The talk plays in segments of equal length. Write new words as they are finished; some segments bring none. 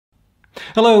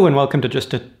Hello and welcome to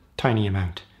Just a Tiny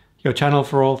Amount, your channel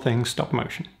for all things stop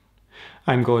motion.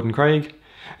 I'm Gordon Craig,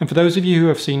 and for those of you who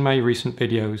have seen my recent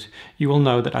videos, you will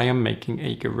know that I am making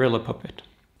a gorilla puppet.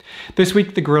 This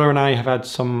week the gorilla and I have had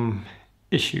some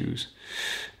issues.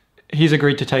 He's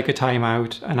agreed to take a time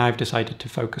out and I've decided to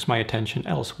focus my attention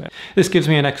elsewhere. This gives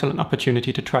me an excellent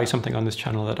opportunity to try something on this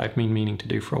channel that I've been meaning to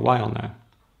do for a while now.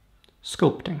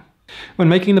 Sculpting. When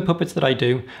making the puppets that I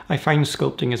do, I find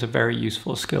sculpting is a very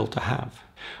useful skill to have.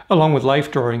 Along with life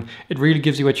drawing, it really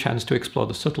gives you a chance to explore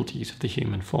the subtleties of the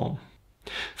human form.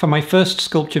 For my first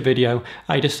sculpture video,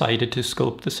 I decided to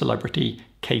sculpt the celebrity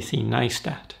Casey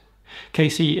Neistat.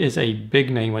 Casey is a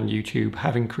big name on YouTube,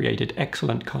 having created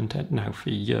excellent content now for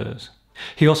years.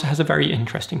 He also has a very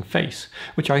interesting face,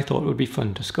 which I thought would be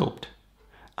fun to sculpt.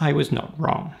 I was not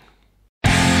wrong.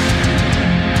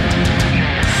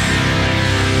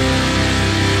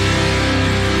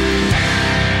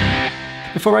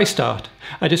 Before I start,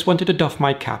 I just wanted to doff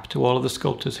my cap to all of the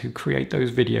sculptors who create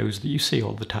those videos that you see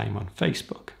all the time on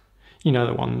Facebook. You know,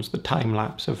 the ones, the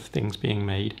time-lapse of things being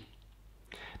made.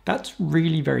 That's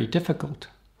really very difficult.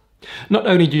 Not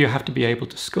only do you have to be able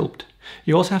to sculpt,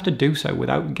 you also have to do so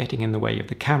without getting in the way of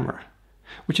the camera,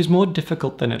 which is more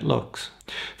difficult than it looks.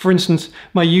 For instance,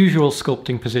 my usual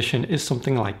sculpting position is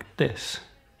something like this.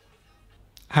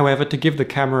 However, to give the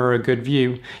camera a good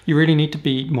view, you really need to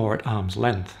be more at arm's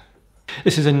length.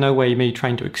 This is in no way me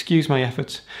trying to excuse my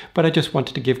efforts, but I just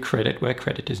wanted to give credit where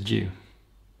credit is due.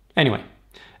 Anyway,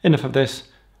 enough of this,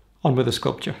 on with the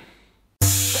sculpture.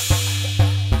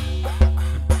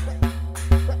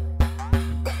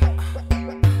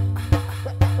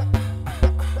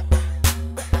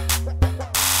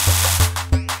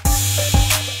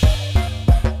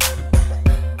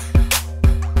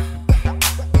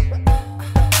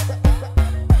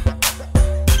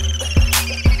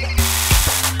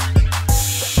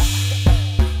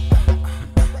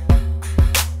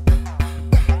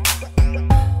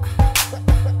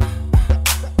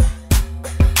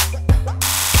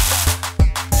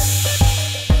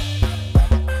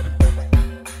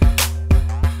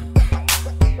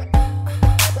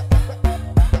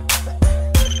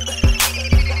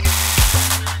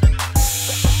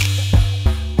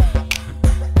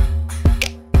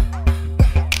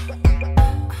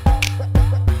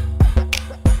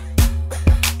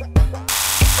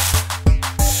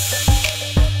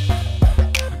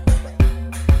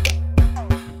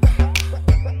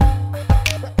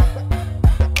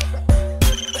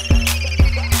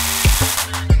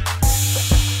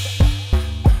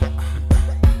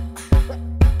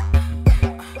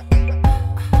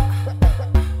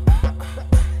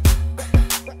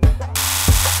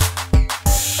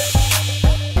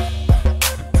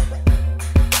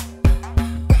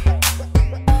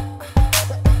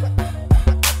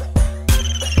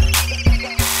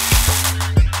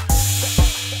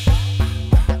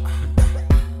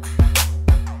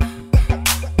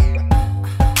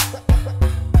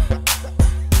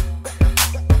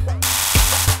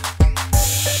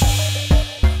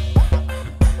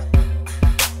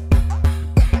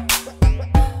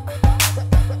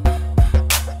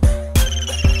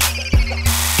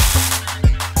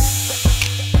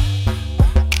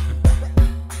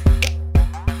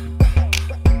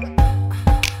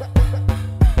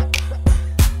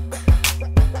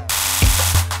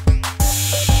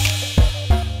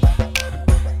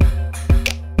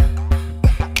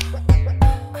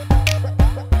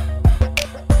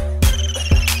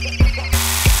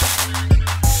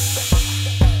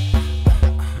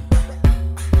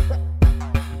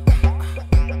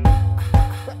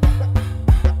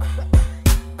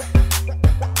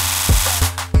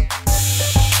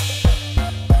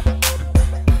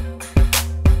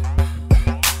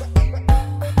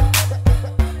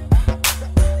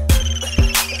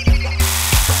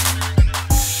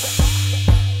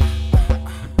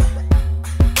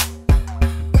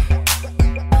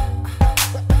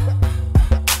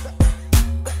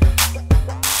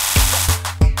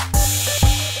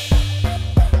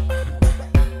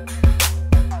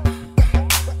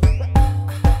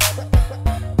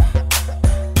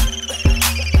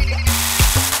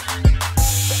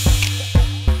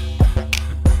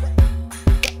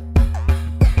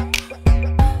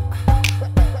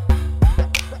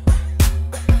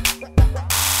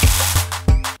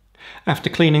 After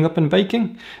cleaning up and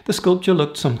baking, the sculpture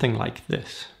looked something like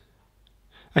this.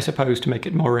 I suppose to make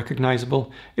it more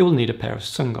recognisable, it will need a pair of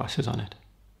sunglasses on it.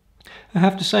 I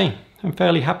have to say, I'm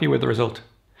fairly happy with the result.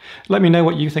 Let me know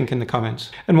what you think in the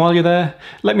comments, and while you're there,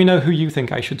 let me know who you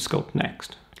think I should sculpt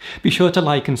next. Be sure to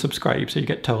like and subscribe so you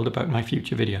get told about my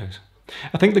future videos.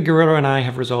 I think the gorilla and I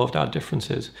have resolved our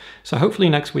differences, so hopefully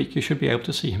next week you should be able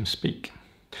to see him speak.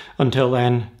 Until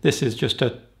then, this is just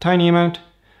a tiny amount.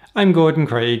 I'm Gordon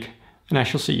Craig, and I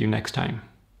shall see you next time.